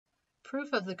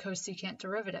Proof of the cosecant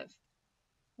derivative.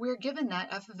 We are given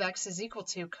that f of x is equal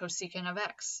to cosecant of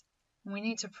x. We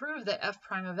need to prove that f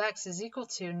prime of x is equal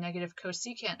to negative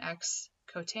cosecant x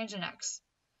cotangent x.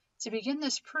 To begin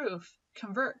this proof,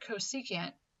 convert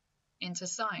cosecant into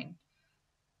sine.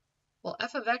 Well,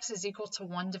 f of x is equal to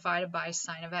 1 divided by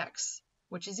sine of x,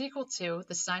 which is equal to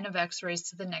the sine of x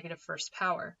raised to the negative first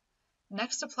power.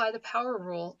 Next, apply the power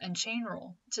rule and chain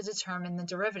rule to determine the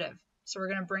derivative. So we're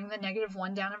going to bring the negative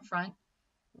 1 down in front,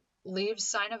 leave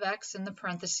sine of x in the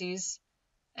parentheses,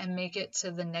 and make it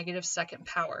to the negative second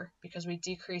power because we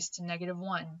decreased to negative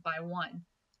 1 by 1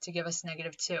 to give us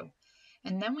negative 2.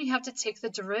 And then we have to take the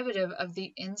derivative of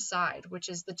the inside, which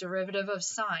is the derivative of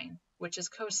sine, which is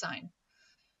cosine.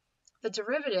 The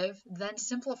derivative then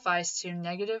simplifies to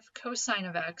negative cosine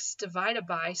of x divided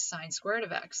by sine squared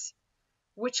of x,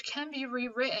 which can be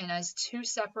rewritten as two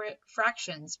separate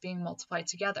fractions being multiplied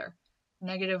together.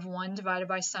 Negative 1 divided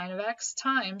by sine of x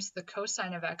times the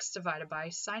cosine of x divided by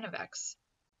sine of x.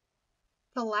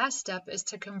 The last step is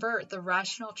to convert the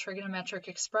rational trigonometric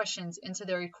expressions into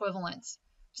their equivalents.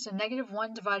 So negative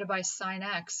 1 divided by sine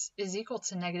x is equal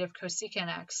to negative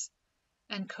cosecant x,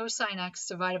 and cosine x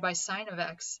divided by sine of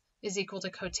x is equal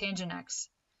to cotangent x.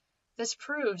 This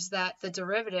proves that the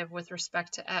derivative with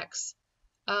respect to x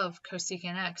of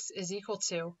cosecant x is equal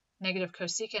to negative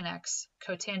cosecant x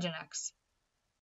cotangent x.